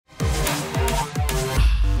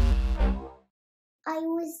I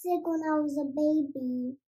was sick when I was a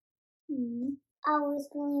baby. I was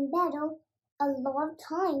feeling better a lot of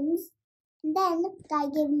times. And then they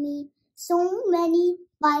gave me so many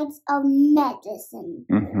bites of medicine.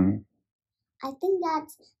 I think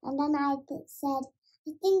that's, and then I said,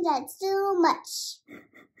 I think that's too much.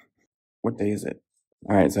 What day is it?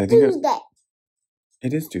 All right, so I think Tuesday.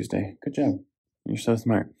 It is Tuesday. Good job. You're so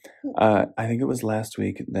smart. I think it was last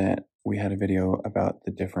week that we had a video about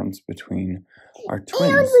the difference between our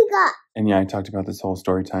twins. And yeah, I talked about this whole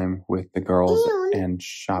story time with the girls and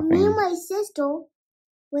shopping. Me and my sister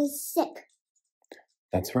was sick.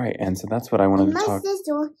 That's right. And so that's what I wanted to talk. My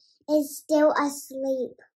sister is still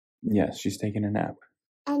asleep. Yes, she's taking a nap.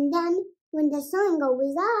 And then when the sun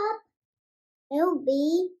goes up, it'll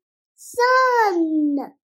be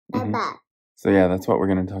sun. So yeah, that's what we're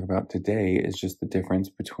going to talk about today, is just the difference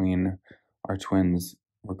between our twins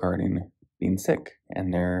regarding being sick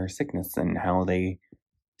and their sickness and how they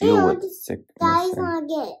deal with sickness. Guys want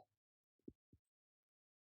to get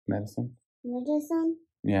medicine? Medicine?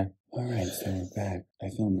 Yeah. All right, so we're back. I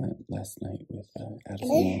filmed that last night with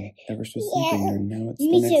Addison. Ever so sleeping, and now it's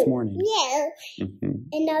the next morning. Yeah.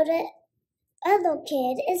 And now the other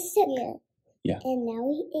kid is sick. Yeah. And now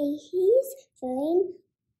he's feeling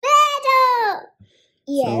better.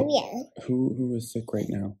 Yeah, so, Who is sick right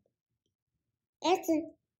now?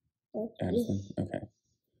 Addison. Addison. Okay.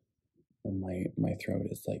 Well, my throat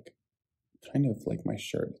is like kind of like my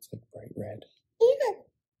shirt. It's like bright red. Yeah.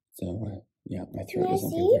 So yeah, my throat doesn't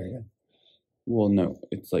feel very good. Well, no,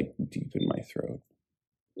 it's like deep in my throat.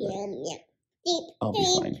 Yeah. Deep. I'll be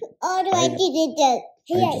fine. All the way to the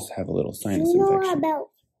I just have a little sinus infection. Do you know about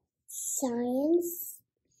science?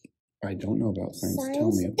 I don't know about science.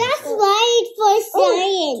 Tell me about That's right for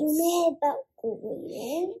science. Do you know about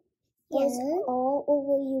green? Goes all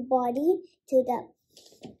over your body to the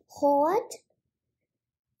heart.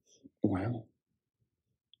 Wow.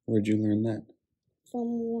 Where'd you learn that?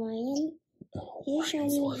 From Ryan. Oh, He showed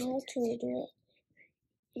me how to do it.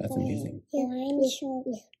 That's amazing. Ryan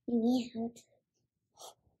showed me how to.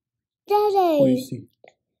 Daddy. What do you see?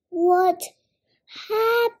 What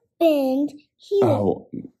happened here? Oh,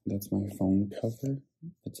 that's my phone cover.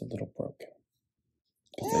 It's a little broken.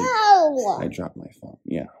 No! I dropped my phone.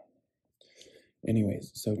 Yeah.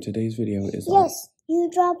 Anyways, so today's video is Yes, you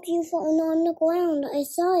dropped your phone on the ground. I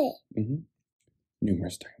saw it.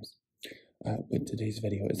 Numerous times. But today's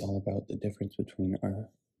video is all about the difference between our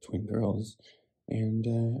twin girls and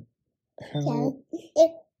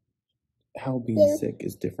how being sick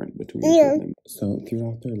is different between each of them. So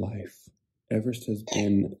throughout their life, Everest has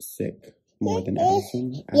been sick more than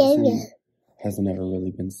Addison. Addison hasn't ever really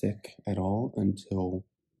been sick at all until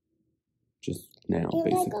just now,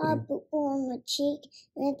 basically. I got a boo on my cheek,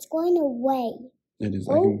 and it's going away. It is.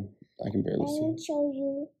 I can barely see. I will show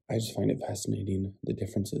you. I just find it fascinating, the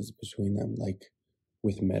differences between them. Like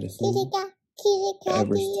with medicine,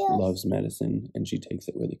 Everest loves medicine, and she takes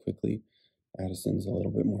it really quickly. Addison's a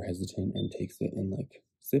little bit more hesitant and takes it in like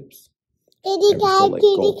sips.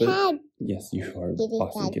 Yes, you are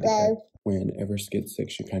awesome, kitty cat. When Everest gets sick,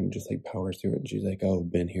 she kind of just like powers through it, and she's like, "Oh,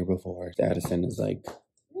 been here before." Addison is like quiet.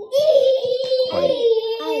 I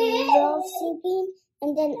love sleeping,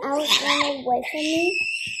 and then Alice ran away from me,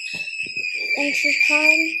 and she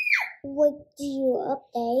can't wake you up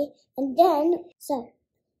there, and then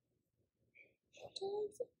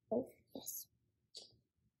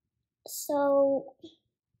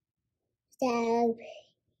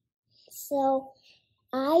So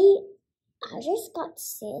I just got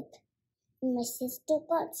sick, and my sister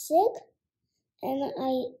got sick, and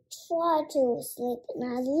I tried to sleep, and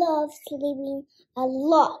I love sleeping a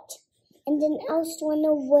lot. And then Alice went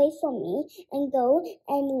away from me and go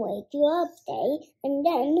and wake you up there, and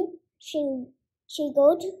then she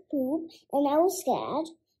go to poop, and I was scared,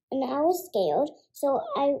 so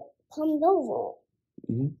I come over.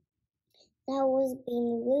 I was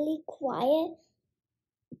being really quiet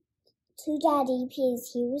to Daddy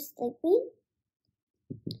because he was sleeping.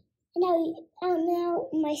 And now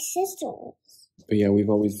my sister was. But yeah, we've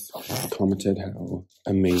always commented how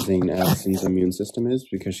amazing Addison's immune system is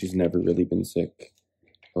because she's never really been sick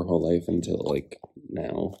her whole life until like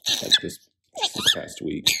now, like this past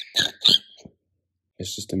week.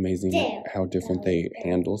 It's just amazing how different they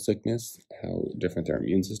handle sickness, how different their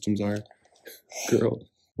immune systems are. Girl.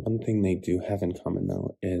 One thing they do have in common,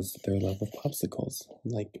 though, is their love of popsicles,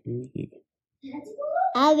 like me.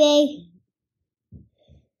 Abby.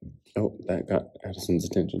 Oh, that got Addison's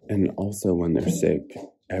attention. And also, when they're sick,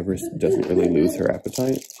 Everest doesn't really lose her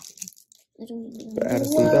appetite. But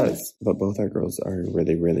Addison does. But both our girls are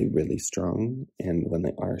really, really, really strong. And when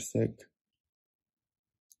they are sick,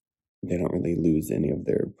 they don't really lose any of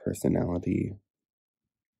their personality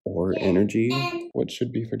or energy. What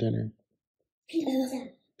should be for dinner? Pizza.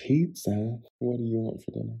 Pizza? What do you want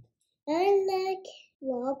for dinner? I like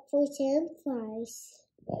waffles and fries.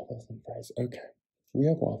 Waffles and fries. Okay. We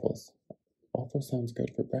have waffles. Waffles sounds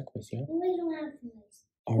good for breakfast, yeah? We don't have fries.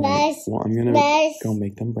 All right. Well, I'm going to go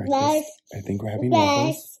make them breakfast. I think we're having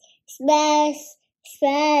waffles.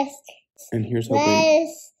 And here's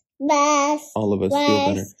hoping all of us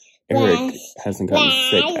feel better. Eric hasn't gotten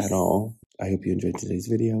sick at all. I hope you enjoyed today's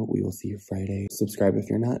video. We will see you Friday. Subscribe if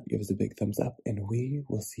you're not. Give us a big thumbs up. And we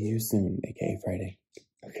will see you soon, aka Friday.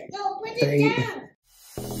 Okay. No, put it down.